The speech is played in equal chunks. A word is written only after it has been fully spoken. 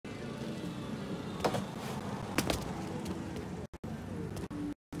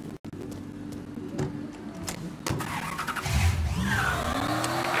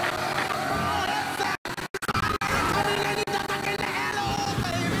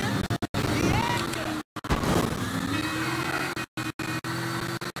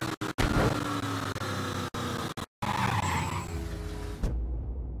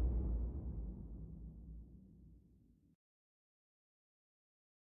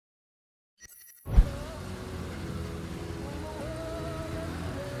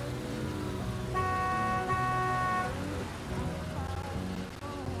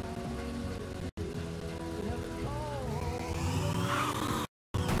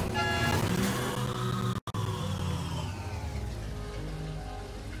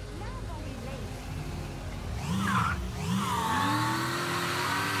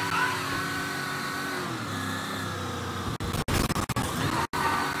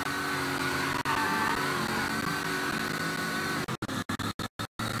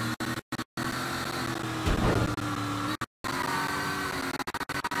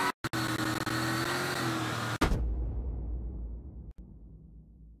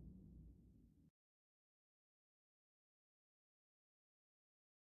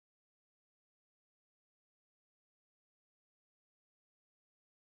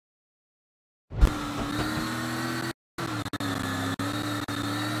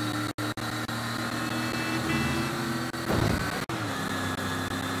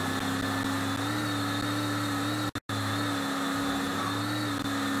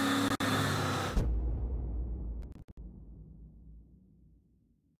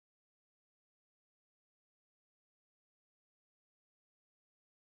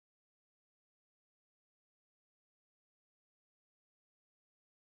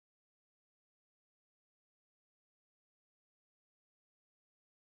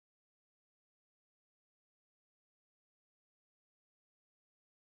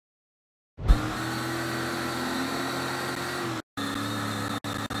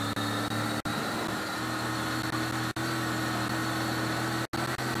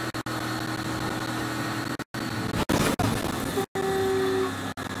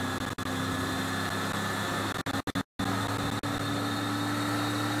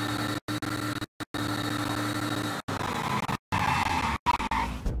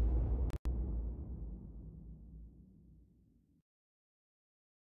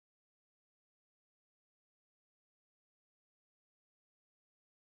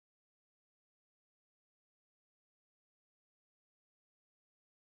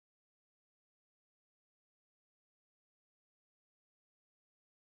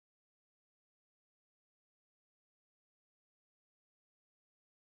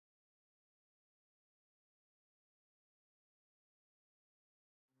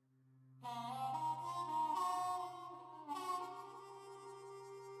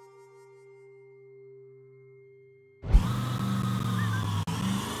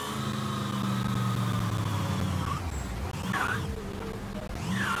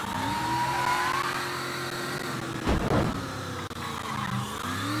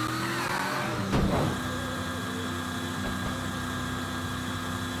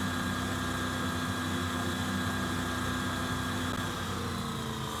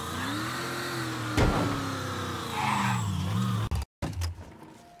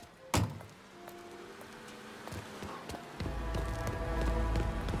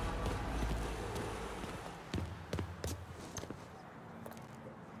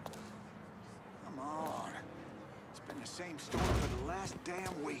the same story for the last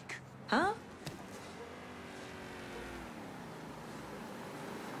damn week. Huh?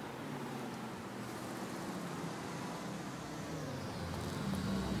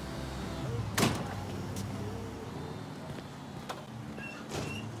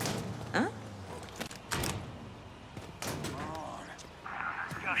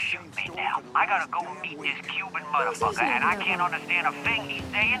 Shoot me now. I gotta go meet this Cuban motherfucker, and I can't understand a thing he's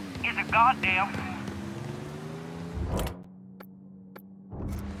saying. It's a goddamn...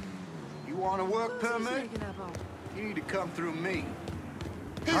 You want a work permit? You need to come through me.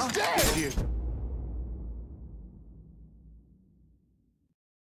 He's dead!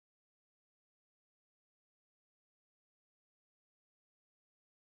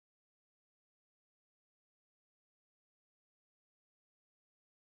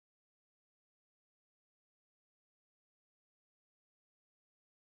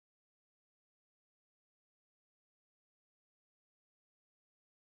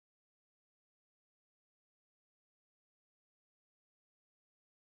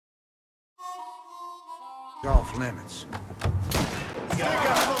 Off limits.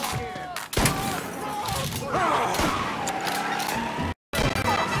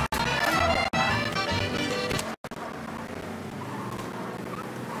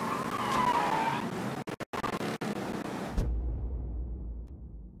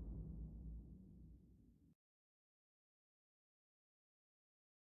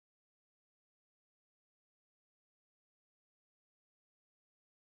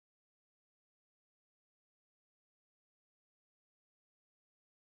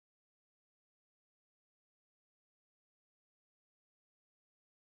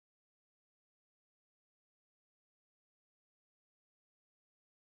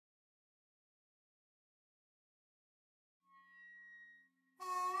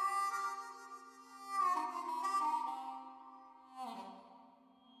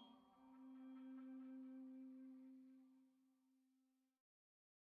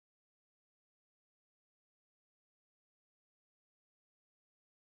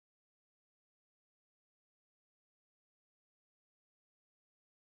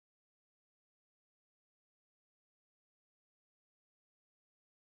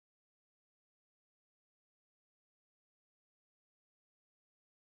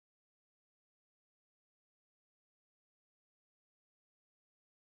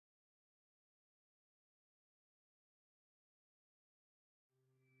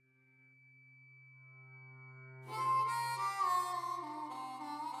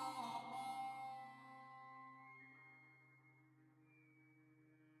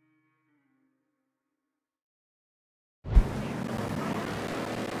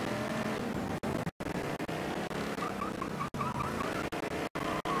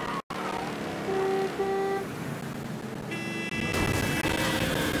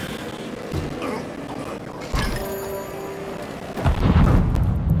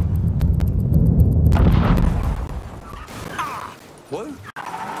 What?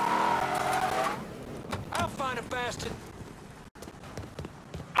 Alfine a bastard.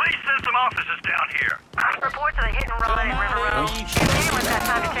 Please send some officers down here. Reports of the hit and run at River Road. If anyone's got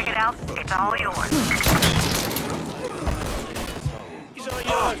time to check it out, it's all yours. He's all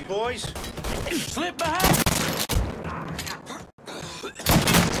yours, boys. Slip behind.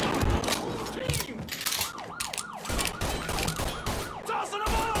 Tossing a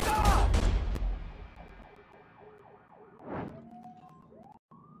Molotov!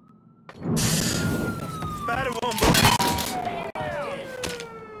 Spider one, boy.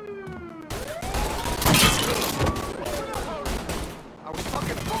 I was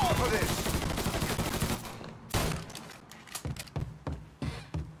fucking born for this.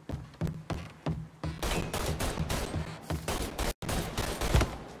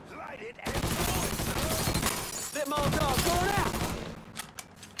 Light it and blow it, son. That Molotov going out.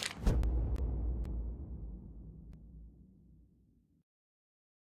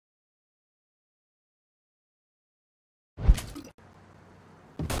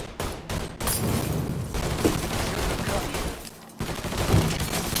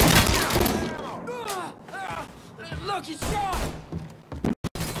 Look, he's shot!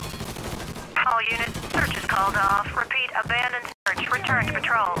 All units, search is called off. Repeat, abandoned search. Return to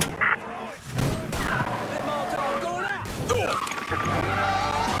patrol. That Molotov going out!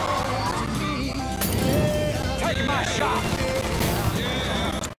 Taking my shot!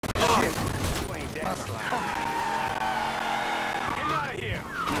 You ain't that slide. Get out of here!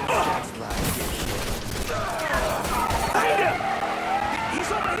 That slide, dipshit. Find him!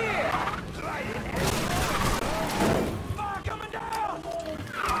 He's over here! Fire coming down!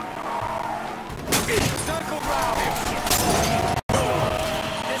 Circle round him!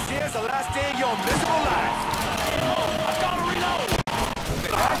 last day of your miserable life. I gotta reload.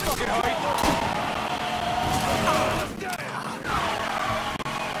 I fucking hurry.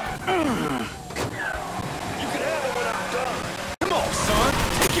 You can have it when I'm done. Come on, son.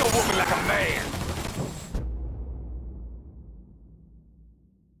 Take your woman like a man.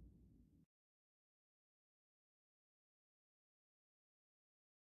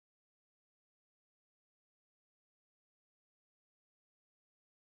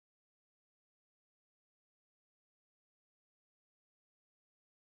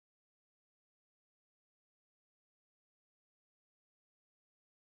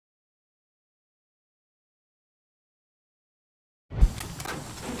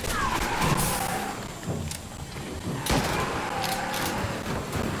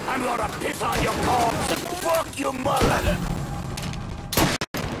 I'm gonna piss on your corpse and fuck your mother!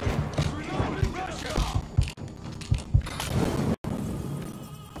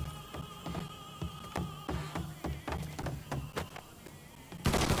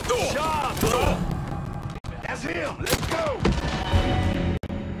 Shut up! That's him! Let's go!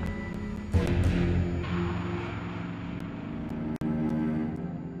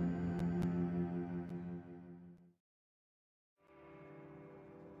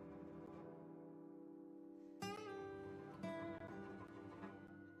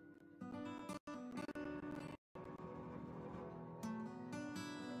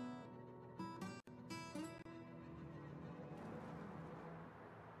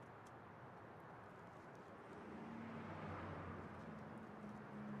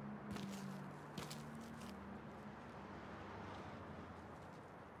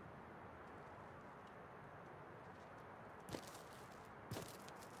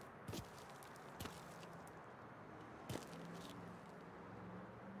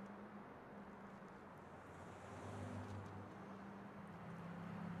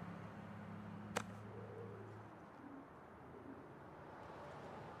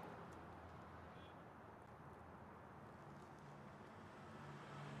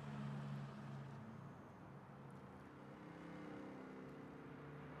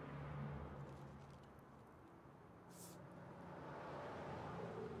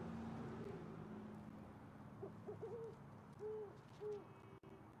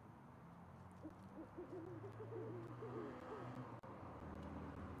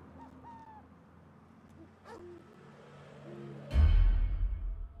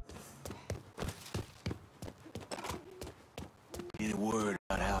 Any word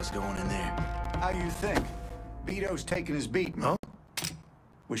about how it's going in there? How you think? Vito's taking his beat, man. Huh?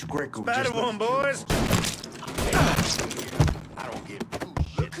 Wish Greg would Better just one, boys! I don't give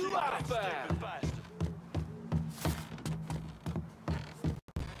Look who I found!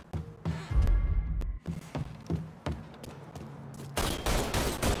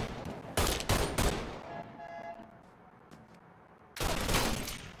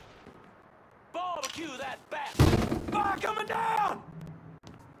 Barbecue that bat! Fire coming down!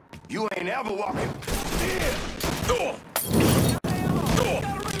 You ain't ever walking. Here!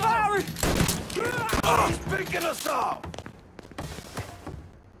 Larry! He's picking us off.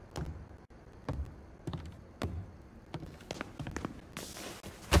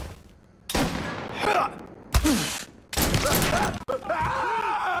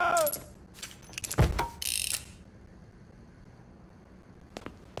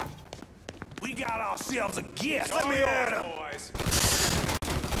 We got ourselves a gift! Let me at him! Boys.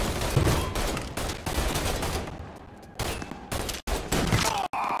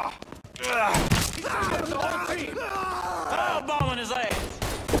 Fireballing his ass!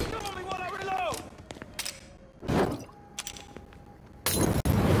 Cover me while I reload!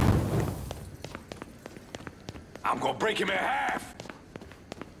 I'm gonna break him in half!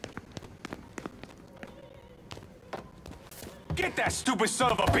 Get that stupid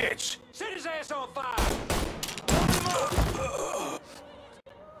son of a bitch! Set his ass on fire!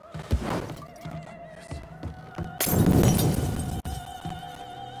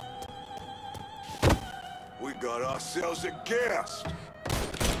 We got ourselves a guest.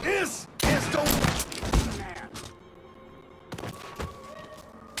 This is the...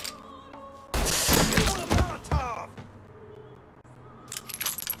 Molotov!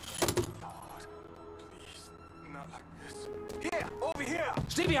 Please, not like this. Here, over here!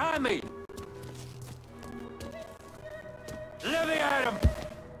 Stay behind me! Levy at him!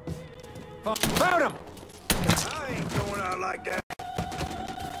 Found him! I ain't going out like that.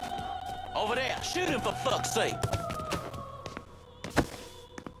 Over there, shoot him for fuck's sake!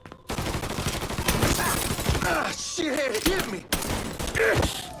 Ah, shit, hit me!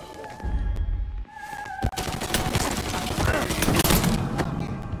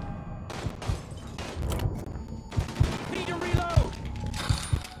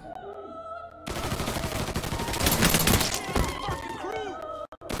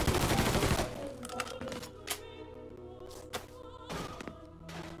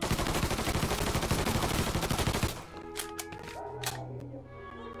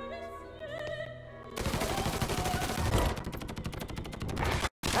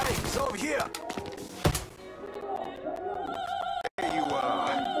 over here! There you are.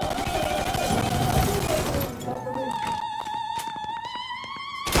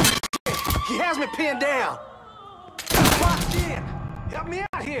 He has me pinned down. Locked in. Help me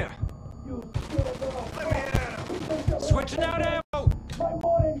out here. Let me in. Switching out ammo.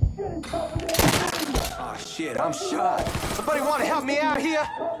 Oh shit, I'm shot. Somebody want to help me out here?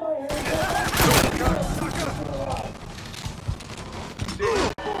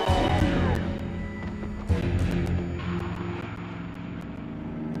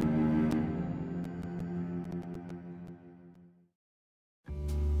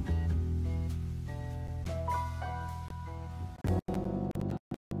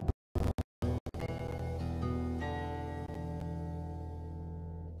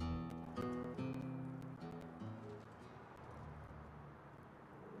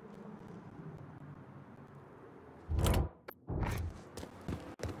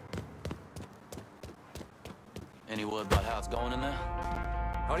 Any word about how it's going in there?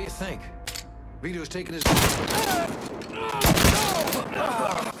 How do you think? Vito's taking his...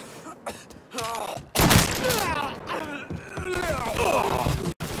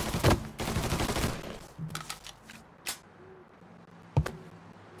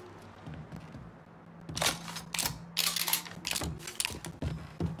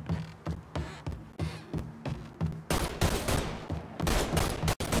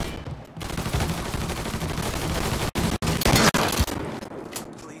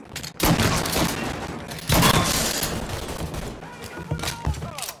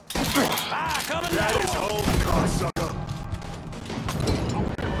 That is home, cocksucker.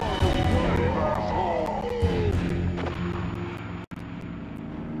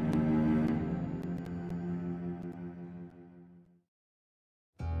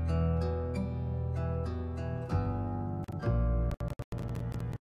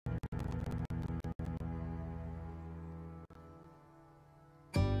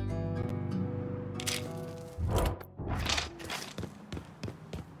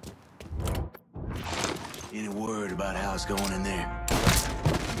 Any word about how it's going in there?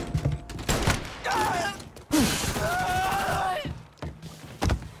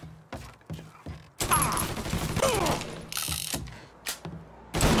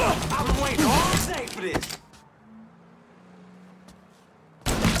 I've been waiting all day for this.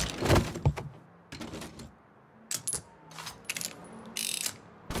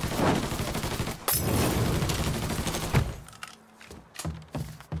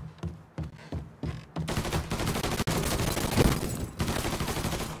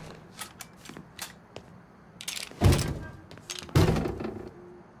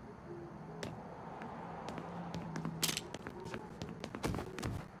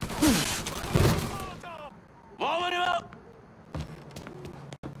 Warming him up!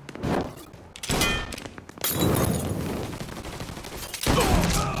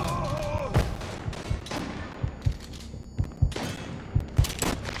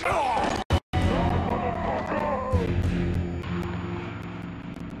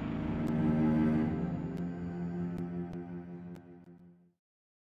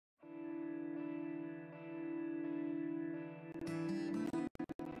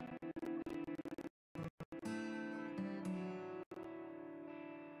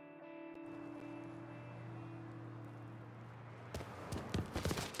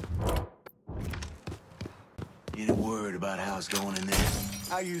 Any word about how it's going in there?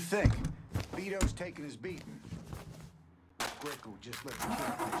 How you think? Vito's taking his beating. Greco just let me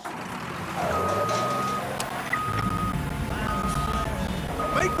finish.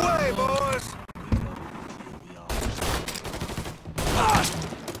 Make way, boys!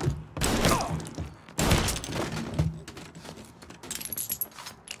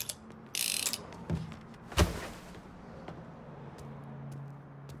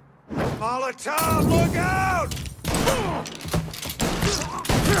 Molotov, look out!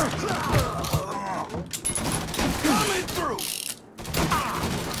 Coming through!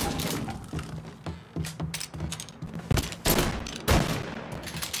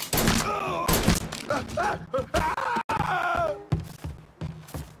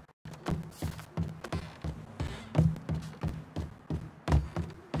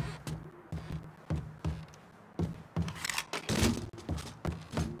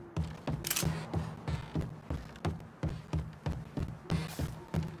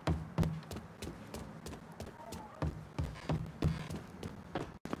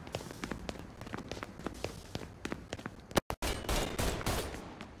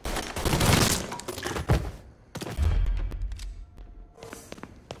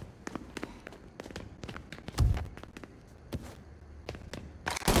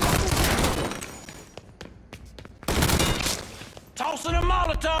 Tossing a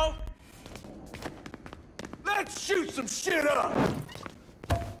Molotov! Let's shoot some shit up!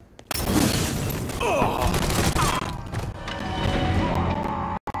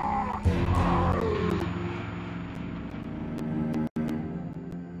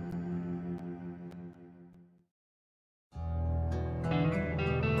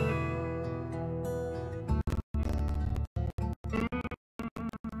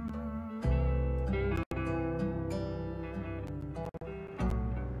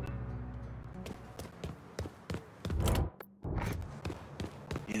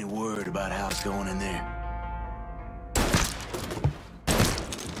 Any word about how it's going in there?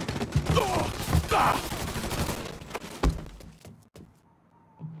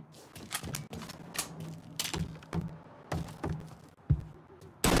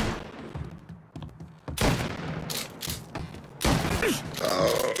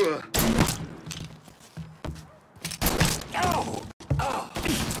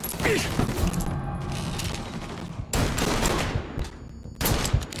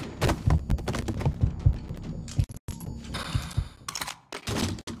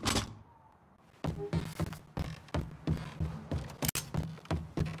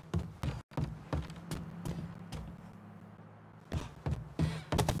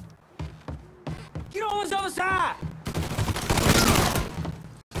 Get on this other side!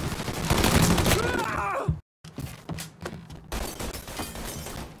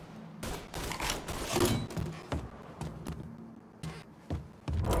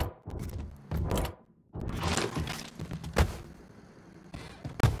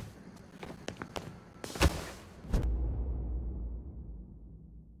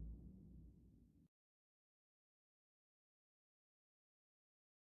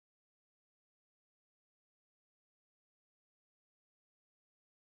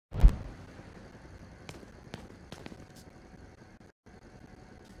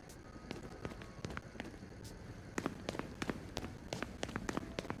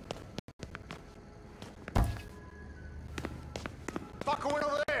 Fucker went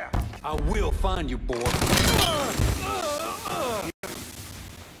over there! I will find you, boy.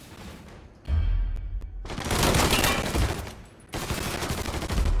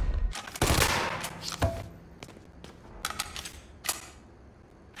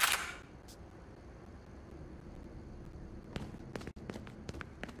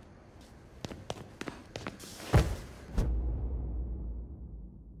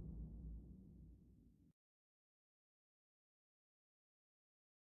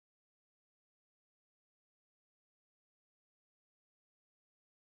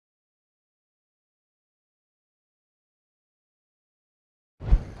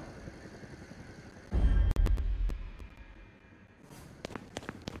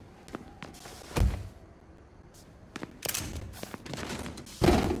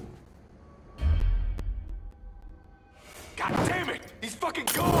 God damn it! He's fucking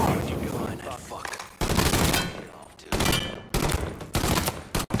gone! You behind that fuck.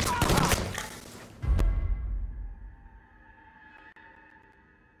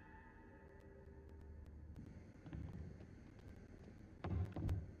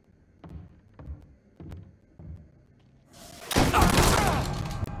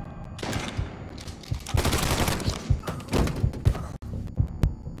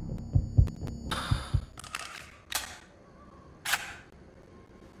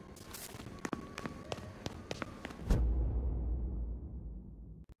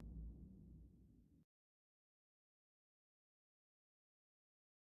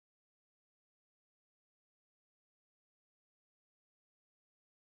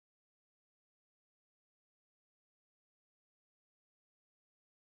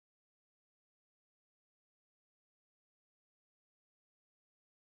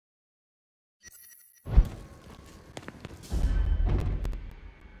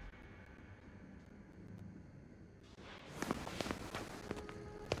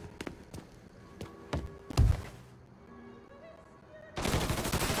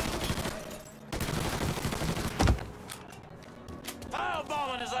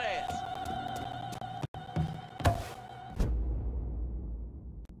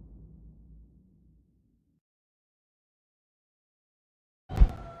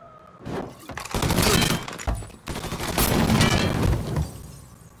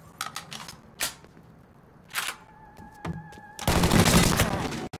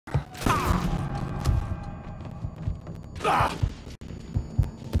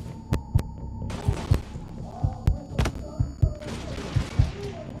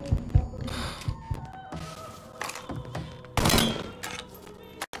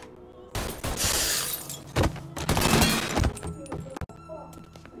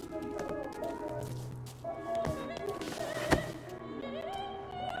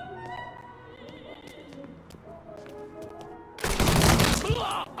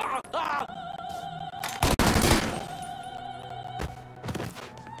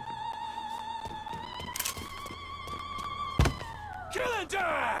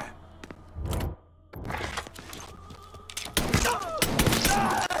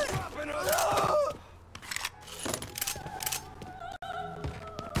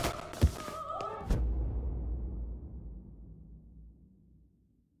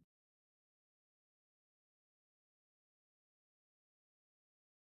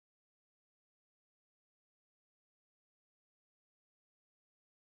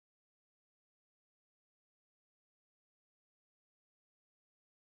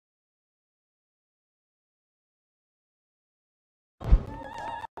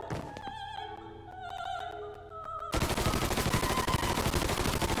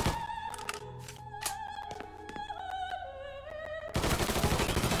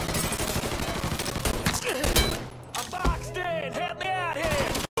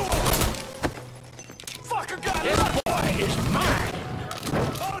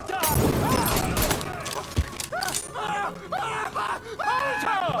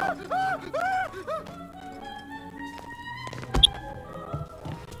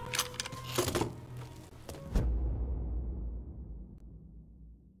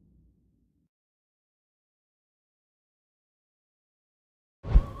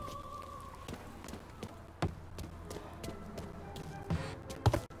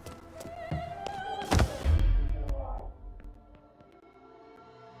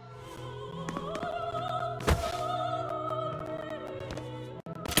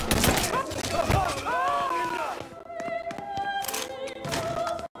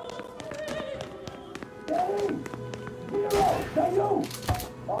 Now you!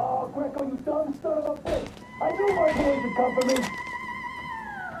 Oh, Greco, you dumb son of a bitch! I knew my boys would come for me!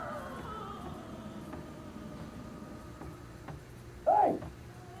 Hey!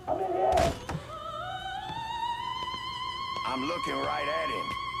 I'm in here! I'm looking right at him.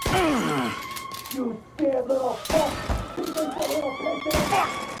 You scared little fuck! You think that little bitch?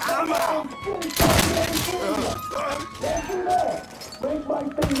 I'm out! Can't do that! Break my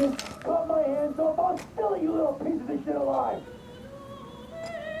fingers, cut my hands off, I'll still eat you little pieces of shit alive!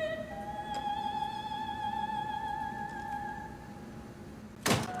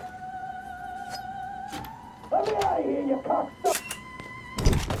 Let me out of here, you cocksucker!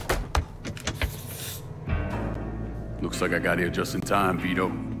 Looks like I got here just in time,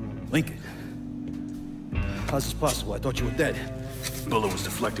 Vito. Lincoln. How's this possible? I thought you were dead. Bullet was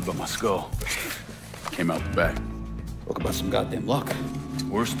deflected by my skull. Came out the back. Talk about some goddamn luck.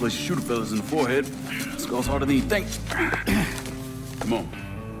 Worst place to shoot a fella's in the forehead. Skull's harder than you think. Come on.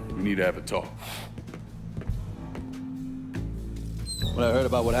 We need to have a talk. When I heard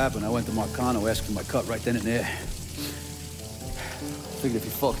about what happened, I went to Marcano, asked for my cut right then and there. Figured if he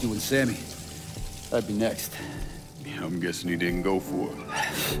fucked you and Sammy, I'd be next. Yeah, I'm guessing he didn't go for it.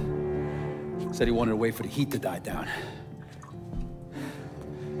 Said he wanted to wait for the heat to die down.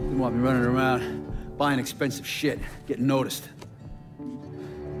 Didn't want me running around, buying expensive shit, getting noticed.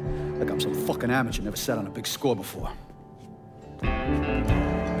 Like I'm some fucking amateur, never sat on a big score before.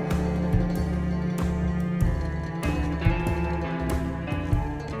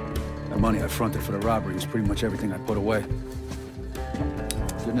 The money I fronted for the robbery was pretty much everything I put away.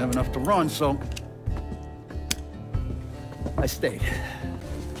 Didn't have enough to run, so I stayed.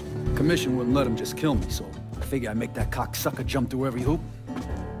 Commission wouldn't let him just kill me, so I figured I'd make that cocksucker jump through every hoop.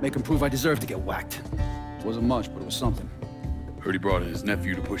 Make him prove I deserve to get whacked. It wasn't much, but it was something. Heard he brought in his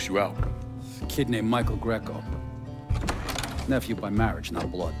nephew to push you out. A kid named Michael Greco. Nephew by marriage,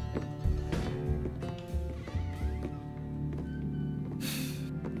 not blood.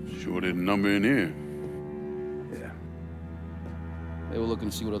 Sure didn't number in here. Yeah. They were looking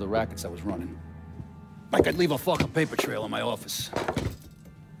to see what other rackets I was running. Like I'd leave a fucking paper trail in my office.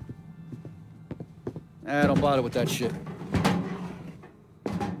 Don't bother with that shit.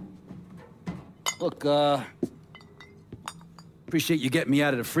 Look, appreciate you getting me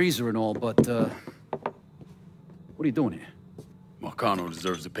out of the freezer and all, but, what are you doing here? Marcano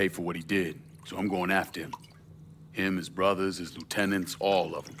deserves to pay for what he did, so I'm going after him. Him, his brothers, his lieutenants,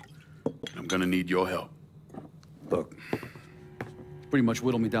 all of them. And I'm gonna need your help. Look, pretty much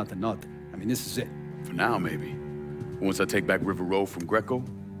whittled me down to nothing. I mean, this is it. For now, maybe. Once I take back River Road from Greco,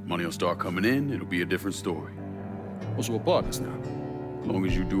 money will start coming in, it'll be a different story. Well, so we're partners now. As long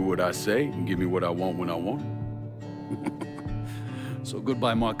as you do what I say and give me what I want when I want it. So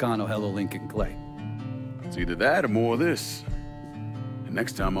goodbye, Marcano, hello, Lincoln Clay. It's either that or more of this. And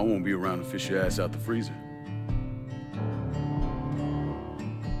next time, I won't be around to fish your ass out the freezer.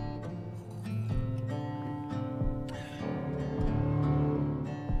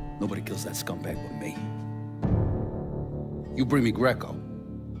 Nobody kills that scumbag but me. You bring me Greco,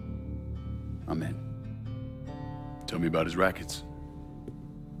 I'm in. Tell me about his rackets.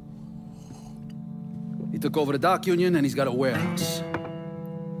 He took over the dock union and he's got a warehouse.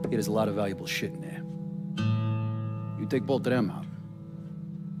 There's a lot of valuable shit in there. You take both of them out,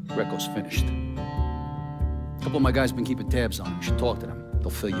 Greco's finished. A couple of my guys been keeping tabs on him. You should talk to them. They'll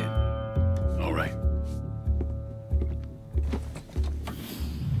fill you in. All right.